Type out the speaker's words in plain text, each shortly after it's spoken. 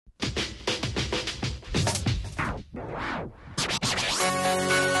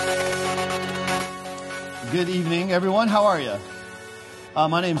Good evening, everyone. How are you?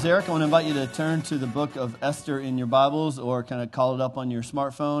 My name's Eric. I want to invite you to turn to the book of Esther in your Bibles, or kind of call it up on your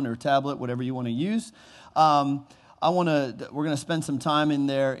smartphone or tablet, whatever you want to use. We're going to spend some time in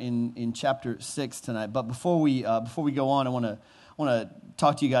there in chapter 6 tonight. But before we go on, I want to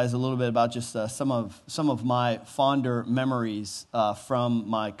talk to you guys a little bit about just some of my fonder memories from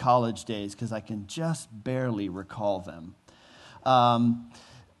my college days, because I can just barely recall them.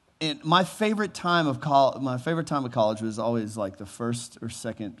 My favorite time of college was always like the first or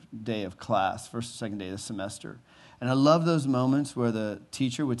second day of class, first or second day of the semester. And I love those moments where the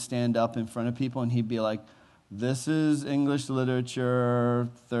teacher would stand up in front of people and he'd be like, "This is English literature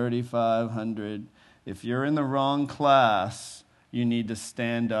 3500. If you're in the wrong class, you need to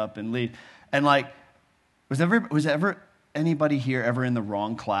stand up and leave." And like, was ever anybody here ever in the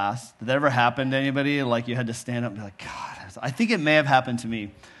wrong class? Did that ever happen to anybody? Like you had to stand up and be like, God, I think it may have happened to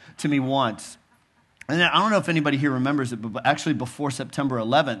me once. And I don't know if anybody here remembers it, but actually before September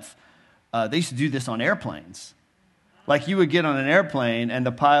 11th, they used to do this on airplanes. Like you would get on an airplane and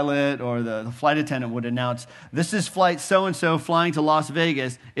the pilot or the flight attendant would announce, "This is flight so-and-so flying to Las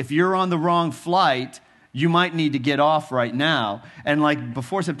Vegas. If you're on the wrong flight, you might need to get off right now." And like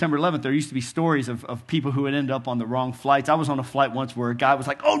before September 11th, there used to be stories of people who would end up on the wrong flights. I was on a flight once where a guy was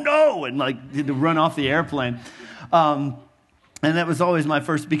like, "Oh no," and like had to run off the airplane. And that was always my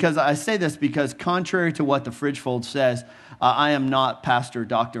first, because I say this because contrary to what the fridge fold says, I am not Pastor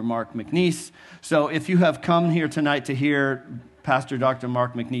Dr. Mark McNeese. So if you have come here tonight to hear Pastor Dr.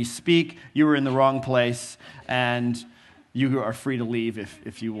 Mark McNeese speak, you were in the wrong place, and you are free to leave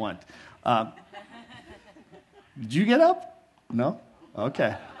if you want. Did you get up? No?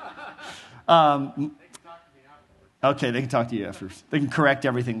 Okay. Okay, they can talk to you after. They can correct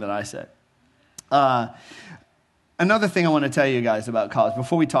everything that I said. Another thing I want to tell you guys about college,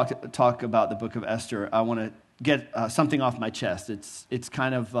 before we talk about the book of Esther, I want to get something off my chest. It's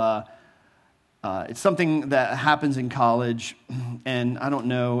kind of it's something that happens in college, and I don't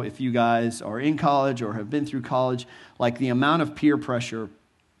know if you guys are in college or have been through college. Like the amount of peer pressure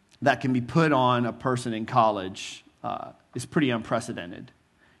that can be put on a person in college is pretty unprecedented.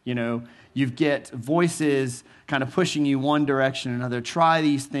 You know, you get voices kind of pushing you one direction or another. Try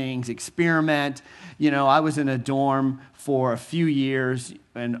these things, experiment. You know, I was in a dorm for a few years,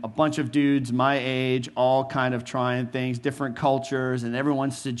 and a bunch of dudes my age, all kind of trying things, different cultures, and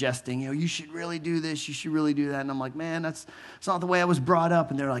everyone's suggesting, you know, you should really do this, you should really do that. And I'm like, man, that's not the way I was brought up.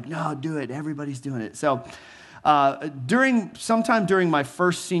 And they're like, no, do it. Everybody's doing it. So sometime during my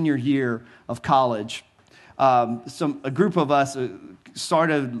first senior year of college, a group of us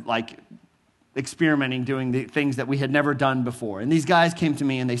started like experimenting, doing the things that we had never done before. And these guys came to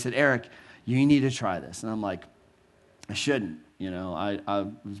me and they said, "Eric, you need to try this." And I'm like, I shouldn't. You know, I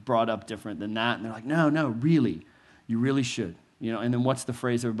was brought up different than that. And they're like, no, really, you really should. You know, and then what's the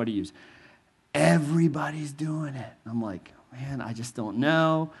phrase everybody uses? Everybody's doing it. I'm like, man, I just don't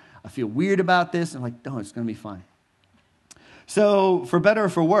know. I feel weird about this. I'm like, no, it's going to be fine. So for better or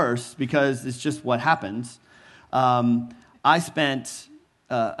for worse, because it's just what happens, I spent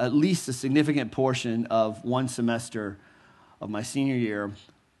at least a significant portion of one semester of my senior year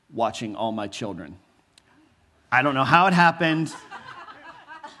watching All My Children. I don't know how it happened,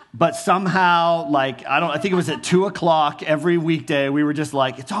 but somehow, like, I think it was at 2 o'clock every weekday, we were just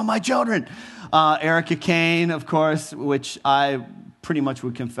like, it's All My Children. Erica Kane, of course, which I pretty much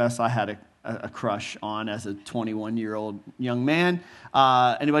would confess I had a crush on as a 21-year-old young man.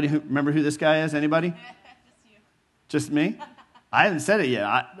 Anybody remember who this guy is? Anybody? Just me? I haven't said it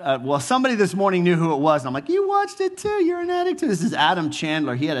yet. Well, somebody this morning knew who it was. And I'm like, you watched it too? You're an addict too? This is Adam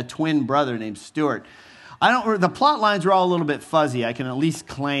Chandler. He had a twin brother named Stuart. The plot lines are all a little bit fuzzy. I can at least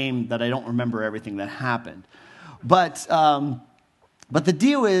claim that I don't remember everything that happened. But the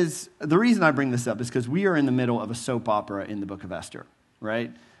deal is, the reason I bring this up is because we are in the middle of a soap opera in the book of Esther,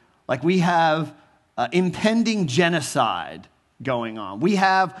 right? Like we have impending genocide going on. We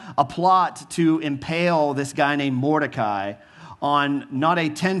have a plot to impale this guy named Mordecai on not a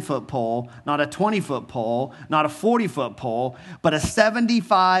 10-foot pole, not a 20-foot pole, not a 40-foot pole, but a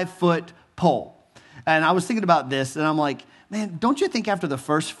 75-foot pole. And I was thinking about this, and I'm like, man, don't you think after the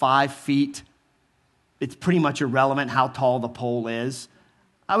first 5 feet, it's pretty much irrelevant how tall the pole is?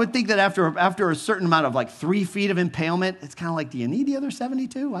 I would think that after a certain amount of like 3 feet of impalement, it's kind of like, do you need the other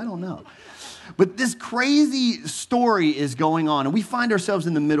 72? I don't know. But this crazy story is going on, and we find ourselves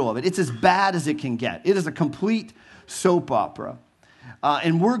in the middle of it. It's as bad as it can get. It is a complete soap opera.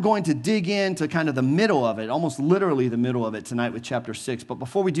 And we're going to dig into kind of the middle of it, almost literally the middle of it tonight with chapter 6. But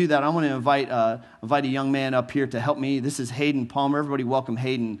before we do that, I want to invite a young man up here to help me. This is Hayden Palmer. Everybody welcome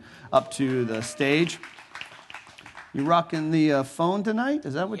Hayden up to the stage. You rocking the phone tonight?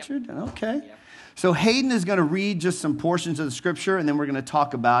 Is that what you're doing? Okay. Yep. So Hayden is going to read just some portions of the scripture, and then we're going to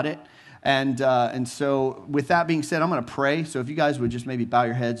talk about it. And so with that being said, I'm going to pray. So if you guys would just maybe bow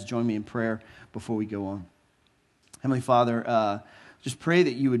your heads, join me in prayer before we go on. Heavenly Father, just pray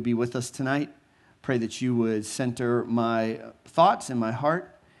that you would be with us tonight. Pray that you would center my thoughts in my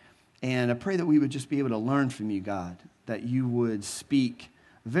heart. And I pray that we would just be able to learn from you, God, that you would speak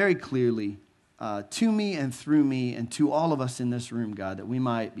very clearly to me and through me and to all of us in this room, God, that we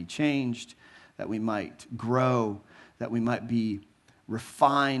might be changed, that we might grow, that we might be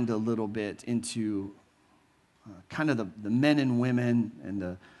refined a little bit into kind of the men and women and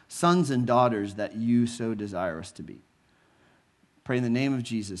the sons and daughters that you so desire us to be. Pray in the name of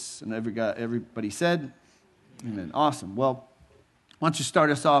Jesus. And everybody said, amen. Awesome. Well, why don't you start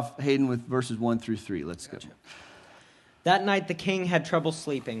us off, Hayden, with verses 1 through 3. Let's go. That night the king had trouble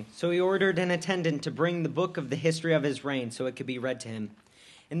sleeping, so he ordered an attendant to bring the book of the history of his reign so it could be read to him.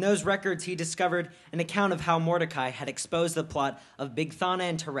 In those records he discovered an account of how Mordecai had exposed the plot of Bigthana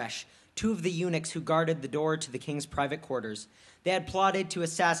and Teresh, two of the eunuchs who guarded the door to the king's private quarters. They had plotted to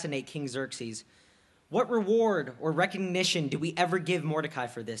assassinate King Xerxes. "What reward or recognition do we ever give Mordecai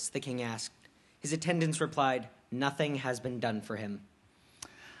for this?" the king asked. His attendants replied, "Nothing has been done for him."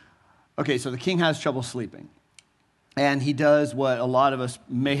 Okay, so the king has trouble sleeping. And he does what a lot of us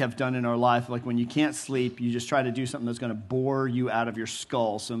may have done in our life. Like when you can't sleep, you just try to do something that's going to bore you out of your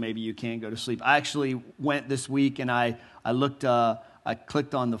skull so maybe you can't go to sleep. I actually went this week and I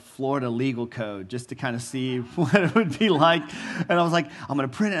clicked on the Florida legal code just to kind of see what it would be like. And I was like, I'm going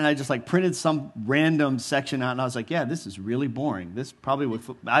to print it. And I just printed some random section out. And I was like, yeah, this is really boring. This probably would,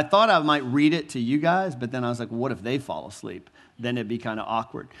 I thought I might read it to you guys, but then I was like, well, what if they fall asleep? Then it'd be kind of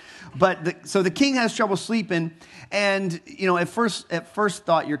awkward. But so the king has trouble sleeping. And, at first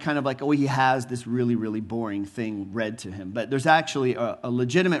thought, you're kind of like, oh, he has this really, really boring thing read to him. But there's actually a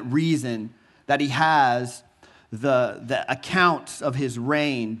legitimate reason that he has the accounts of his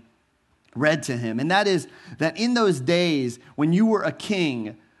reign read to him. And that is that in those days when you were a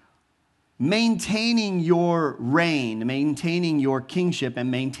king, maintaining your reign, maintaining your kingship,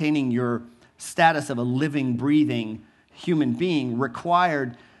 and maintaining your status of a living, breathing human being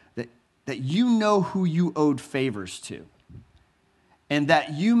required that you know who you owed favors to. And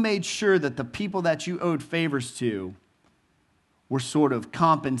that you made sure that the people that you owed favors to were sort of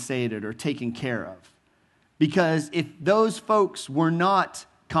compensated or taken care of. Because if those folks were not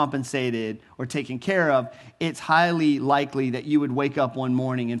compensated or taken care of, it's highly likely that you would wake up one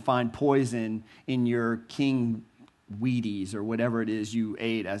morning and find poison in your king Wheaties or whatever it is you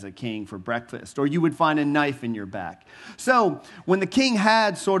ate as a king for breakfast, or you would find a knife in your back. So when the king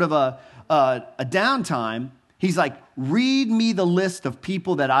had sort of a downtime, he's like, read me the list of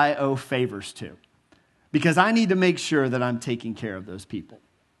people that I owe favors to, because I need to make sure that I'm taking care of those people.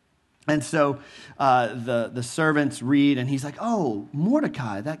 And so the servants read, and he's like, oh,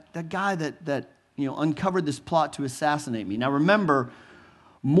 Mordecai, that guy that uncovered this plot to assassinate me. Now remember,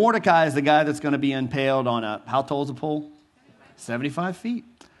 Mordecai is the guy that's going to be impaled on how tall is a pole? 75 feet.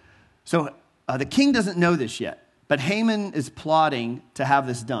 So the king doesn't know this yet, but Haman is plotting to have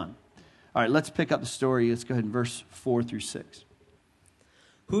this done. All right, let's pick up the story. Let's go ahead and verse 4 through 6.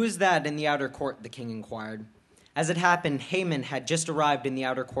 "Who is that in the outer court?" the king inquired. As it happened, Haman had just arrived in the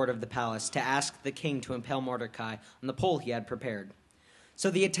outer court of the palace to ask the king to impale Mordecai on the pole he had prepared. So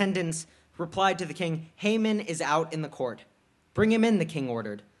the attendants replied to the king, "Haman is out in the court." "Bring him in," the king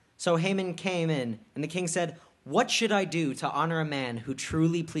ordered. So Haman came in, and the king said, "What should I do to honor a man who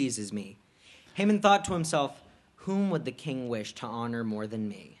truly pleases me?" Haman thought to himself, "Whom would the king wish to honor more than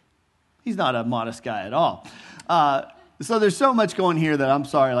me?" He's not a modest guy at all. So there's so much going here that I'm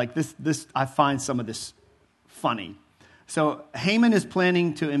sorry, like this I find some of this funny. So Haman is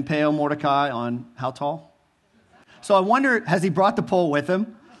planning to impale Mordecai on how tall? So I wonder, has he brought the pole with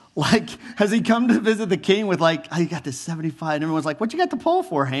him? Like, has he come to visit the king with oh, you got this 75, and everyone's like, what you got the pole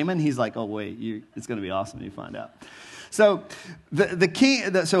for, Haman? He's like, oh, wait, it's going to be awesome when you find out. So the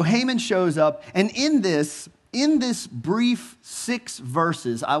king, so Haman shows up, and in this brief 6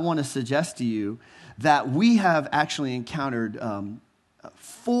 verses, I want to suggest to you that we have actually encountered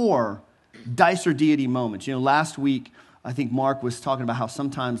 4 Dicer deity moments. Last week, I think Mark was talking about how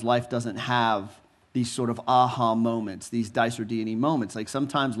sometimes life doesn't have these sort of aha moments, these Dicer deity moments. Like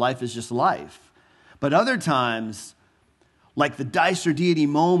sometimes life is just life. But other times, like the Dicer deity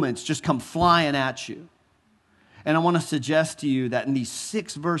moments just come flying at you. And I want to suggest to you that in these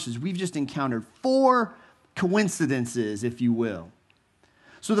 6 verses, we've just encountered 4 coincidences, if you will.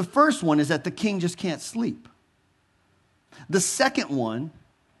 So the first one is that the king just can't sleep. The second one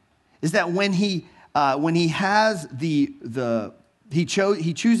is that when he when he has he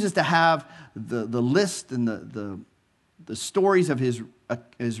chooses to have the list and the stories of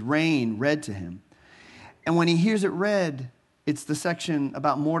his reign read to him. And when he hears it read, it's the section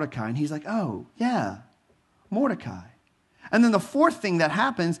about Mordecai. And he's like, oh, yeah, Mordecai. And then the fourth thing that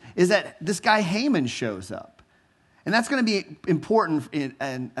happens is that this guy Haman shows up. And that's going to be important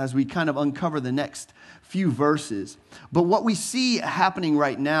as we kind of uncover the next few verses. But what we see happening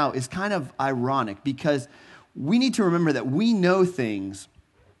right now is kind of ironic, because we need to remember that we know things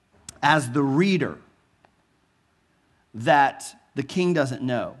as the reader that the king doesn't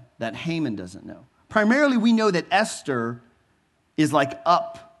know, that Haman doesn't know. Primarily, we know that Esther is like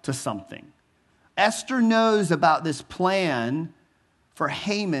up to something. Esther knows about this plan for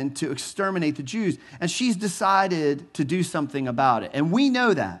Haman to exterminate the Jews, and she's decided to do something about it. And we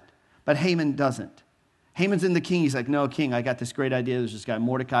know that, but Haman doesn't. Haman's in the king. He's like, no, king, I got this great idea. There's this guy,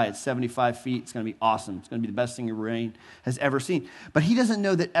 Mordecai, at 75 feet. It's going to be awesome. It's going to be the best thing your reign has ever seen. But he doesn't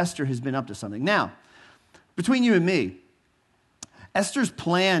know that Esther has been up to something. Now, between you and me, Esther's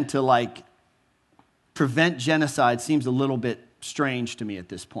plan to prevent genocide seems a little bit strange to me at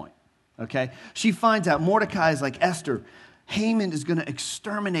this point, okay? She finds out Mordecai is like, Esther, Haman is going to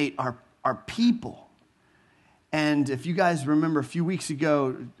exterminate our people. And if you guys remember a few weeks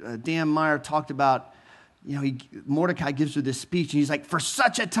ago, Dan Meyer talked about, Mordecai gives her this speech, and he's like, for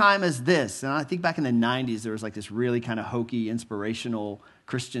such a time as this. And I think back in the 90s, there was this really kind of hokey, inspirational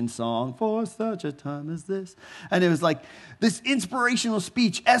Christian song, for such a time as this. And it was this inspirational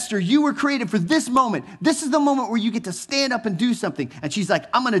speech. Esther, you were created for this moment. This is the moment where you get to stand up and do something. And she's like,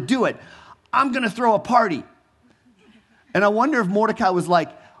 I'm going to do it. I'm going to throw a party. And I wonder if Mordecai was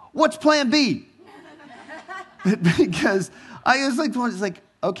like, what's plan B? Because I was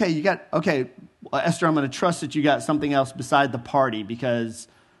okay, Esther, I'm going to trust that you got something else beside the party, because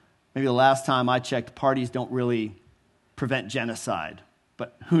maybe the last time I checked, parties don't really prevent genocide,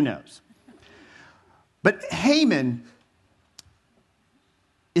 but who knows? But Haman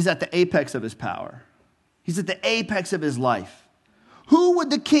is at the apex of his power. He's at the apex of his life. Who would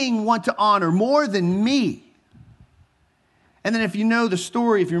the king want to honor more than me? And then if you know the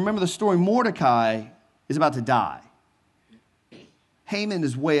story, if you remember the story, Mordecai is about to die. Haman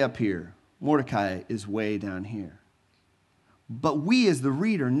is way up here. Mordecai is way down here. But we as the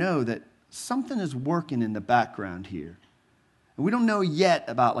reader know that something is working in the background here. And we don't know yet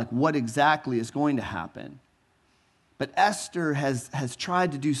about what exactly is going to happen. But Esther has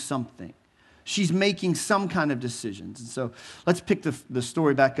tried to do something. She's making some kind of decisions. And so let's pick the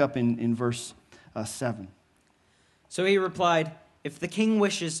story back up in verse 7. So he replied, if the king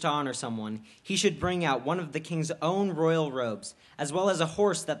wishes to honor someone, he should bring out one of the king's own royal robes, as well as a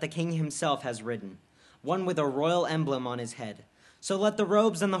horse that the king himself has ridden, one with a royal emblem on his head. So let the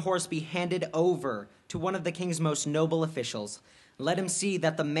robes and the horse be handed over to one of the king's most noble officials. Let him see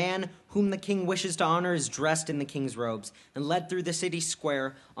that the man whom the king wishes to honor is dressed in the king's robes and led through the city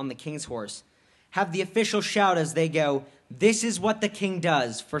square on the king's horse. Have the officials shout as they go, this is what the king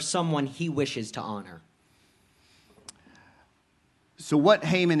does for someone he wishes to honor. So what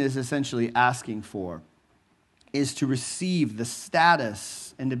Haman is essentially asking for is to receive the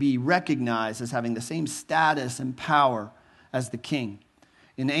status and to be recognized as having the same status and power as the king.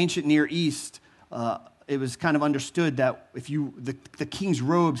 In the ancient Near East, it was kind of understood that if the king's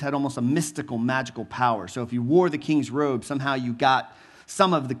robes had almost a mystical, magical power. So if you wore the king's robe, somehow you got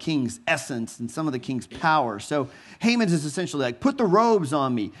some of the king's essence and some of the king's power. So Haman is essentially put the robes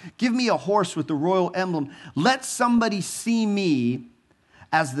on me. Give me a horse with the royal emblem. Let somebody see me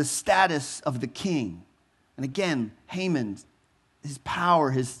as the status of the king. And again, Haman, his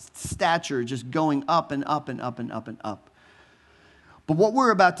power, his stature just going up and up and up and up and up. But what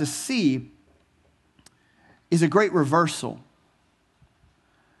we're about to see is a great reversal.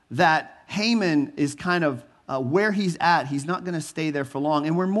 That Haman is kind of where he's at, he's not going to stay there for long.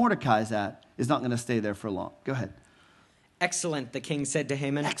 And where Mordecai's at is not going to stay there for long. Go ahead. Excellent, the king said to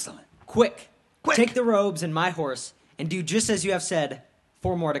Haman. Excellent. Quick, take the robes and my horse and do just as you have said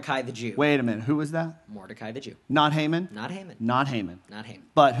for Mordecai the Jew. Wait a minute. Who was that? Mordecai the Jew. Not Haman? Not Haman. Not Haman. Not Haman.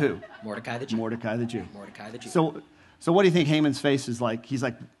 But who? Mordecai the Jew. Mordecai the Jew. Mordecai the Jew. So what do you think Haman's face is like? He's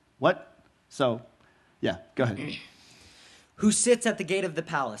like, what? So, yeah, go ahead. Who sits at the gate of the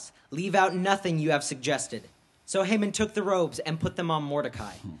palace. Leave out nothing you have suggested. So Haman took the robes and put them on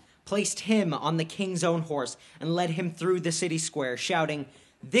Mordecai, placed him on the king's own horse, and led him through the city square, shouting,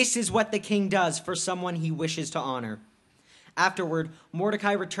 this is what the king does for someone he wishes to honor. Afterward,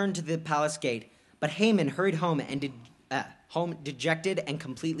 Mordecai returned to the palace gate, but Haman hurried home dejected and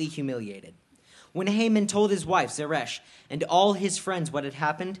completely humiliated. When Haman told his wife, Zeresh, and all his friends what had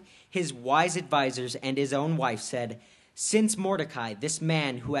happened, his wise advisers and his own wife said, "Since Mordecai, this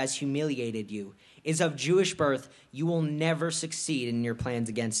man who has humiliated you, is of Jewish birth, you will never succeed in your plans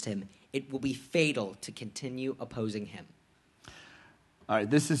against him. It will be fatal to continue opposing him." All right,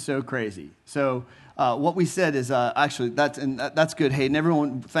 this is so crazy. So what we said is actually, that's good, Hayden.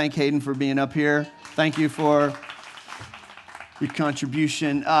 Everyone thank Hayden for being up here. Thank you for your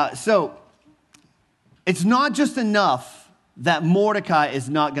contribution. So it's not just enough that Mordecai is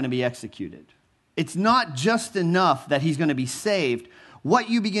not going to be executed. It's not just enough that he's going to be saved. What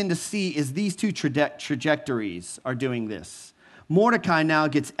you begin to see is these two trajectories are doing this. Mordecai now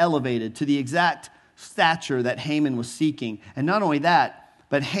gets elevated to the exact stature that Haman was seeking. And not only that,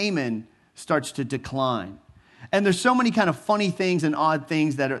 but Haman starts to decline. And there's so many kind of funny things and odd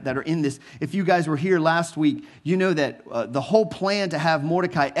things that are in this. If you guys were here last week, you know that the whole plan to have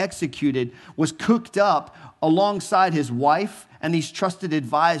Mordecai executed was cooked up alongside his wife and these trusted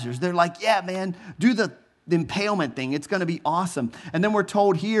advisors. They're like, yeah, man, do the impalement thing. It's going to be awesome. And then we're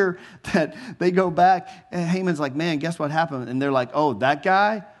told here that they go back and Haman's like, man, guess what happened? And they're like, oh, that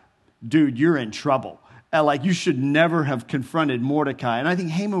guy? Dude, you're in trouble. Like, you should never have confronted Mordecai. And I think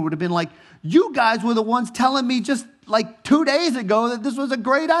Haman would have been like, you guys were the ones telling me just like 2 days ago that this was a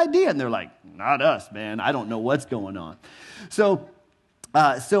great idea. And they're like, not us, man. I don't know what's going on. So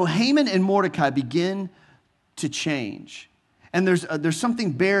Haman and Mordecai begin to change. And there's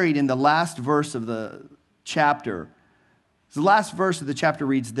something buried in the last verse of the chapter. The last verse of the chapter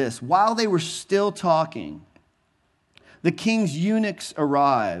reads this: while they were still talking, the king's eunuchs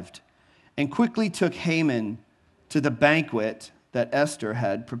arrived and quickly took Haman to the banquet that Esther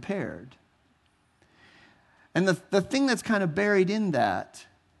had prepared. And the thing that's kind of buried in that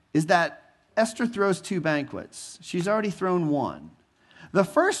is that Esther throws 2 banquets. She's already thrown one. The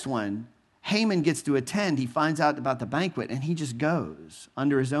first one, Haman gets to attend. He finds out about the banquet, and he just goes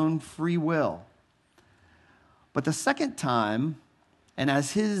under his own free will. But the second time, and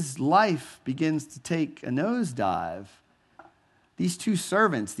as his life begins to take a nosedive, these 2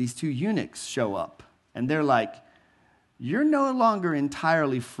 servants, these 2 eunuchs show up. And they're like, you're no longer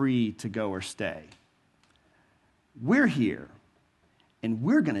entirely free to go or stay. We're here, and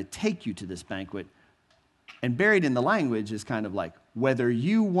we're going to take you to this banquet. And buried in the language is kind of like, whether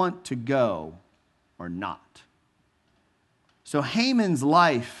you want to go or not. So Haman's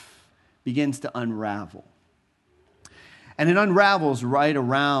life begins to unravel. And it unravels right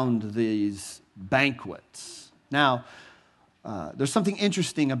around these banquets. Now, there's something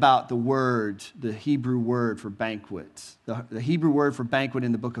interesting about the Hebrew word for banquet. The Hebrew word for banquet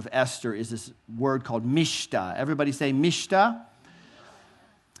in the book of Esther is this word called mishta. Everybody say mishta.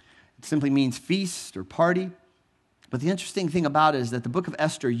 It simply means feast or party. But the interesting thing about it is that the book of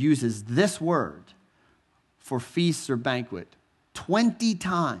Esther uses this word for feasts or banquet 20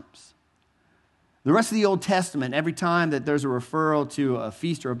 times. The rest of the Old Testament, every time that there's a referral to a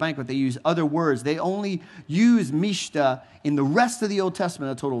feast or a banquet, they use other words. They only use mishta in the rest of the Old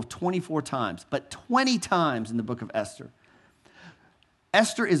Testament a total of 24 times, but 20 times in the book of Esther.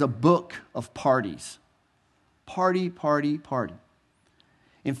 Esther is a book of parties. Party, party, party.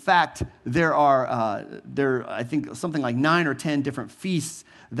 In fact, there are, I think, something like 9 or 10 different feasts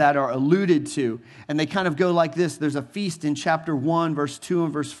that are alluded to. And they kind of go like this. There's a feast in chapter 1, verse 2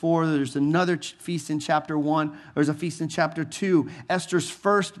 and verse 4. There's another feast in chapter 1. There's a feast in chapter 2. Esther's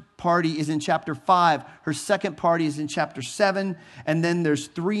first party is in chapter 5. Her second party is in chapter 7. And then there's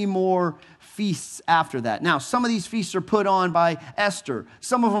 3 more feasts after that. Now, some of these feasts are put on by Esther.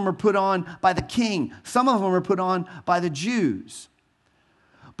 Some of them are put on by the king. Some of them are put on by the Jews.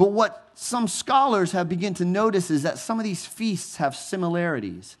 But what some scholars have begun to notice is that some of these feasts have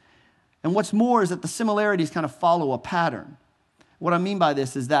similarities. And what's more is that the similarities kind of follow a pattern. What I mean by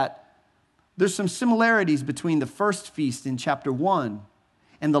this is that there's some similarities between the first feast in chapter 1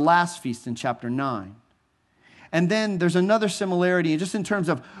 and the last feast in chapter 9. And then there's another similarity just in terms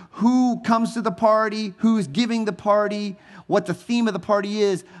of who comes to the party, who's giving the party, what the theme of the party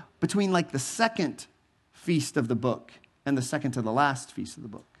is between like the second feast of the book and the second to the last feast of the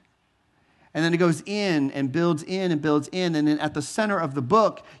book. And then it goes in and builds in and builds in. And then at the center of the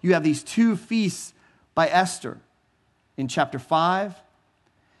book, you have these 2 feasts by Esther in chapter 5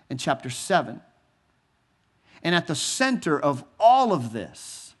 and chapter 7. And at the center of all of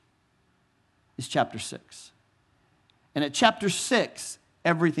this is chapter 6. And at chapter 6,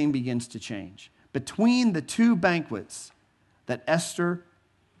 everything begins to change. Between the 2 banquets that Esther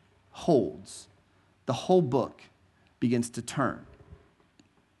holds, the whole book begins to turn.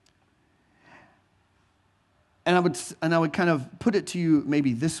 And I would kind of put it to you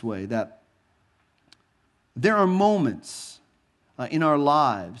maybe this way, that there are moments in our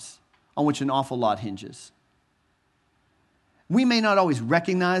lives on which an awful lot hinges. We may not always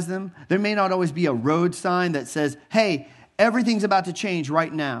recognize them. There may not always be a road sign that says, hey, everything's about to change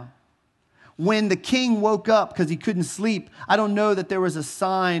right now. When the king woke up because he couldn't sleep, I don't know that there was a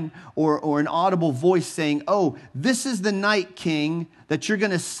sign or an audible voice saying, oh, this is the night, king, that you're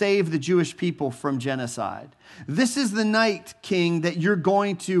going to save the Jewish people from genocide. This is the night, king, that you're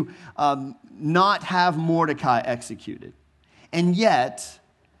going to not have Mordecai executed. And yet,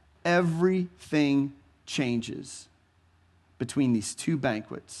 everything changes between these two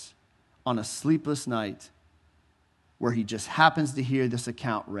banquets on a sleepless night where he just happens to hear this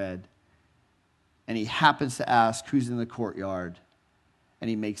account read, and he happens to ask who's in the courtyard, and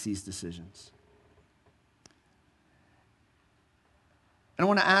he makes these decisions. And I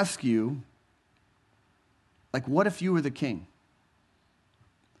want to ask you, like, what if you were the king?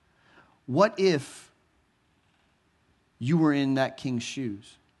 What if you were in that king's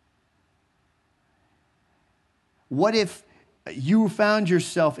shoes? What if you found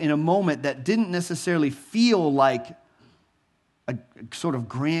yourself in a moment that didn't necessarily feel like a sort of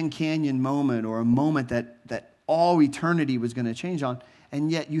Grand Canyon moment or a moment that all eternity was going to change on,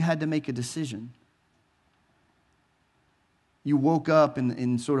 and yet you had to make a decision? You woke up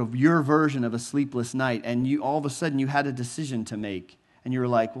in sort of your version of a sleepless night, and you all of a sudden you had a decision to make, and you were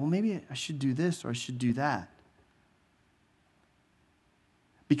like, well, maybe I should do this or I should do that.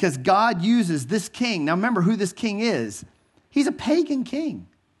 Because God uses this king. Now remember who this king is. He's a pagan king.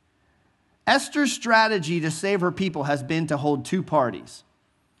 Esther's strategy to save her people has been to hold two parties.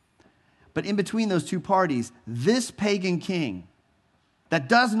 But in between those two parties, this pagan king that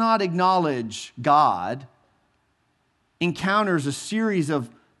does not acknowledge God encounters a series of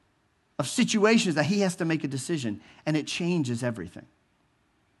situations that he has to make a decision, and it changes everything.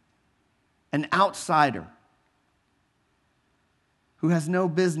 An outsider who has no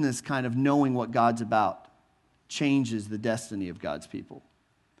business kind of knowing what God's about changes the destiny of God's people.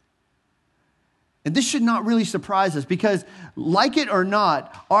 And this should not really surprise us because, like it or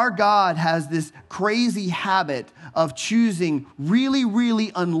not, our God has this crazy habit of choosing really,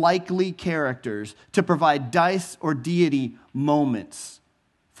 really unlikely characters to provide dice or deity moments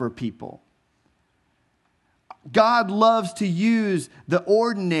for people. God loves to use the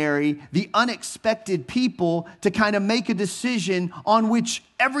ordinary, the unexpected people to kind of make a decision on which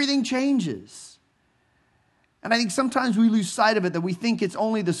everything changes. And I think sometimes we lose sight of it, that we think it's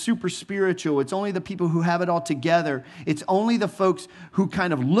only the super spiritual. It's only the people who have it all together. It's only the folks who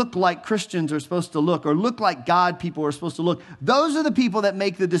kind of look like Christians are supposed to look, or look like God people are supposed to look. Those are the people that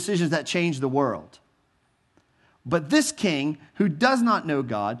make the decisions that change the world. But this king, who does not know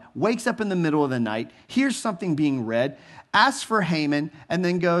God, wakes up in the middle of the night, hears something being read, asks for Haman, and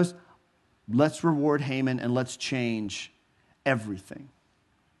then goes, let's reward Haman and let's change everything.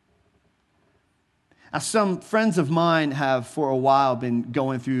 Now, some friends of mine have for a while been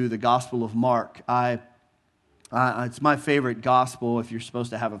going through the Gospel of Mark. It's my favorite gospel. If you're supposed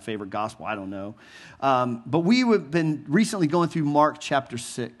to have a favorite gospel, I don't know. But we've been recently going through Mark chapter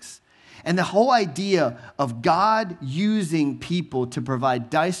 6. And the whole idea of God using people to provide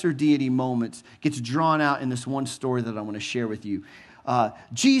dice or deity moments gets drawn out in this one story that I want to share with you.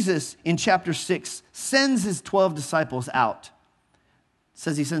 Jesus, in chapter 6, sends his 12 disciples out.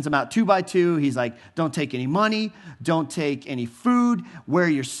 Says he sends them out 2 by 2. He's like, don't take any money, don't take any food, wear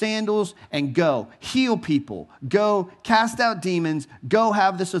your sandals, and go. Heal people. Go cast out demons. Go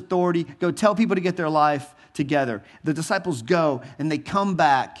have this authority. Go tell people to get their life together. The disciples go, and they come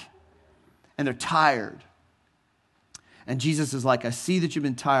back, and they're tired. And Jesus is like, I see that you've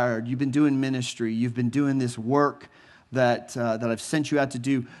been tired. You've been doing ministry. You've been doing this work that I've sent you out to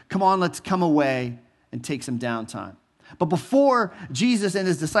do. Come on, let's come away and take some downtime. But before Jesus and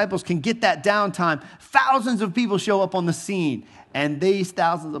his disciples can get that downtime, thousands of people show up on the scene. And these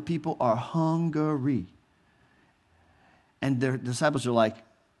thousands of people are hungry. And their disciples are like,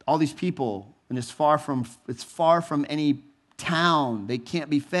 all these people, and it's far from any town. They can't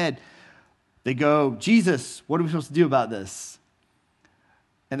be fed. They go, Jesus, what are we supposed to do about this?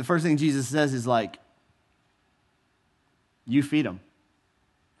 And the first thing Jesus says is like, you feed them.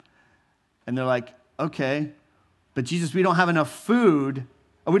 And they're like, okay. But Jesus, we don't have enough food,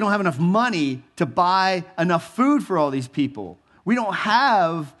 or we don't have enough money to buy enough food for all these people. We don't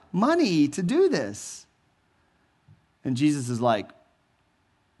have money to do this. And Jesus is like,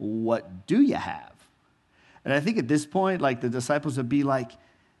 what do you have? And I think at this point, like, the disciples would be like,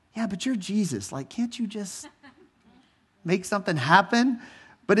 yeah, but you're Jesus. Like, can't you just make something happen?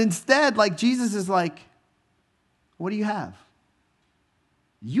 But instead, like, Jesus is like, what do you have?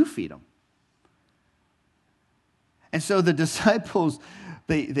 You feed them. And so the disciples,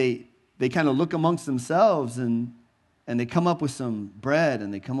 they kind of look amongst themselves and they come up with some bread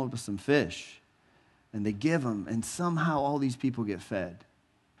and they come up with some fish and they give them, and somehow all these people get fed.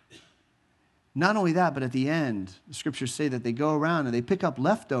 Not only that, but at the end, the scriptures say that they go around and they pick up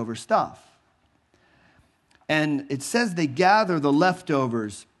leftover stuff. And it says they gather the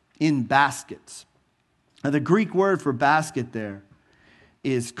leftovers in baskets. Now, the Greek word for basket there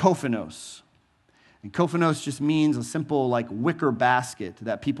is kophanos. And kophanos just means a simple like wicker basket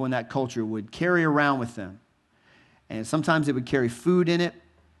that people in that culture would carry around with them. And sometimes it would carry food in it.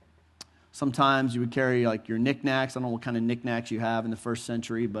 Sometimes you would carry like your knickknacks. I don't know what kind of knickknacks you have in the first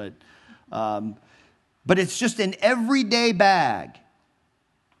century, but it's just an everyday bag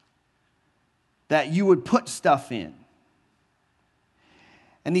that you would put stuff in.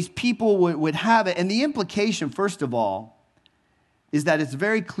 And these people would have it. And the implication, first of all, is that it's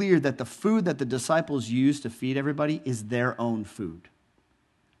very clear that the food that the disciples used to feed everybody is their own food.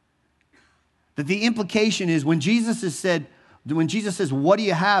 That the implication is when Jesus says, what do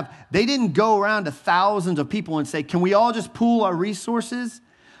you have? They didn't go around to thousands of people and say, can we all just pool our resources?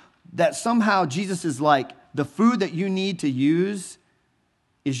 That somehow Jesus is like, the food that you need to use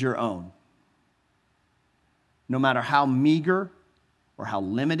is your own. No matter how meager or how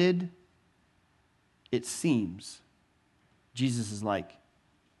limited it seems, Jesus is like,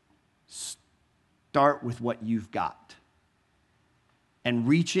 start with what you've got. And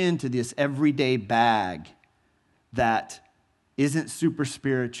reach into this everyday bag that isn't super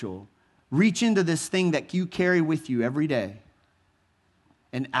spiritual. Reach into this thing that you carry with you every day.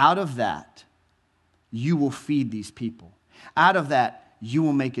 And out of that, you will feed these people. Out of that, you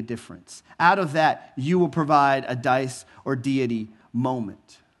will make a difference. Out of that, you will provide a dice or deity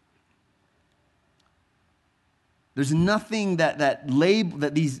moment. There's nothing that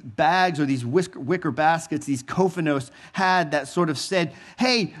these bags or these wicker baskets, these kophanos had that sort of said,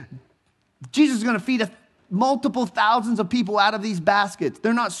 hey, Jesus is going to feed multiple thousands of people out of these baskets.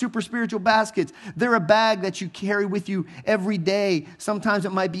 They're not super spiritual baskets. They're a bag that you carry with you every day. Sometimes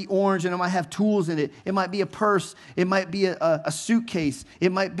it might be orange and it might have tools in it. It might be a purse. It might be a suitcase.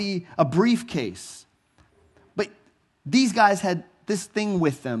 It might be a briefcase. But these guys had this thing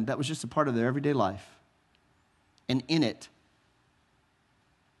with them that was just a part of their everyday life. And in it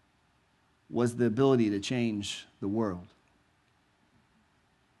was the ability to change the world.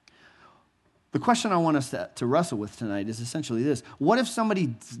 The question I want us to wrestle with tonight is essentially this. What if somebody's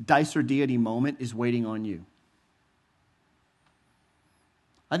dice or deity moment is waiting on you?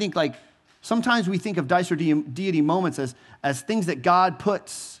 I think like sometimes we think of dice or deity moments as things that God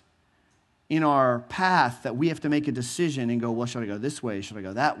puts in our path that we have to make a decision and go, well, should I go this way? Should I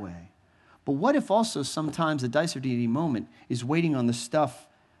go that way? But what if also sometimes a dice or deity moment is waiting on the stuff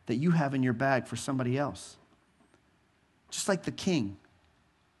that you have in your bag for somebody else? Just like the king.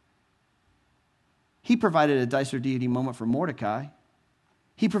 He provided a dice or deity moment for Mordecai.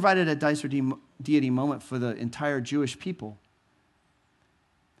 He provided a dice or deity moment for the entire Jewish people.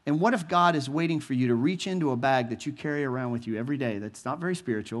 And what if God is waiting for you to reach into a bag that you carry around with you every day that's not very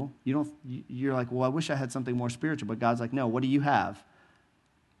spiritual? You're like, well, I wish I had something more spiritual. But God's like, no, what do you have?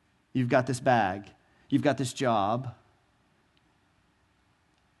 You've got this bag. You've got this job.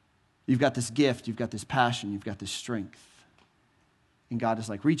 You've got this gift. You've got this passion. You've got this strength. And God is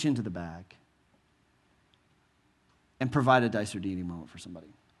like, reach into the bag and provide a dice or deity moment for somebody.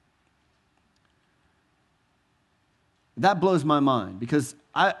 That blows my mind because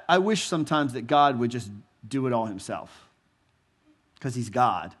I wish sometimes that God would just do it all himself because he's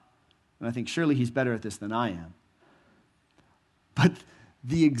God. And I think surely he's better at this than I am. But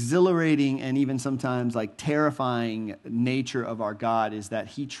the exhilarating and even sometimes like terrifying nature of our God is that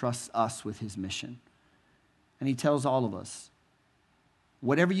he trusts us with his mission. And he tells all of us,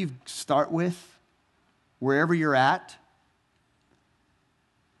 whatever you start with, wherever you're at,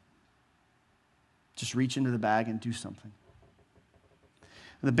 just reach into the bag and do something.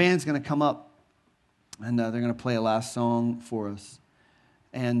 And the band's going to come up, and they're going to play a last song for us.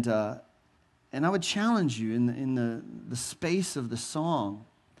 And I would challenge you in the space of the song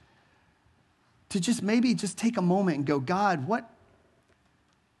to just maybe just take a moment and go, God, what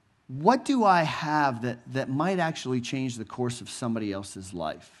do I have that might actually change the course of somebody else's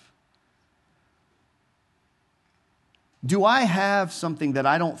life? Do I have something that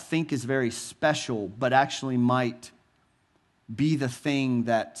I don't think is very special, but actually might be the thing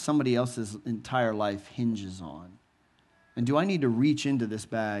that somebody else's entire life hinges on? And do I need to reach into this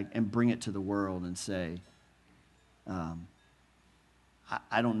bag and bring it to the world and say, I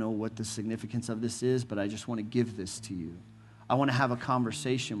don't know what the significance of this is, but I just want to give this to you. I want to have a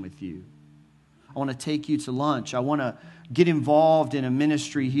conversation with you. I want to take you to lunch. I want to get involved in a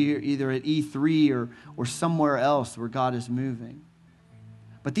ministry here, either at E3 or somewhere else where God is moving.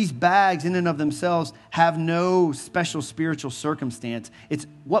 But these bags in and of themselves have no special spiritual circumstance. It's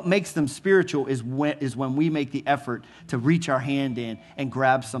what makes them spiritual is when we make the effort to reach our hand in and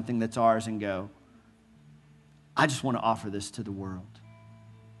grab something that's ours and go, I just want to offer this to the world.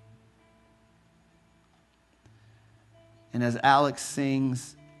 And as Alex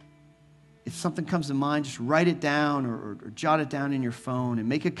sings, if something comes to mind, just write it down or jot it down in your phone and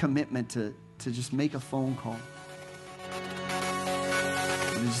make a commitment to just make a phone call.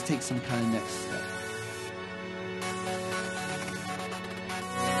 And just take some kind of next step.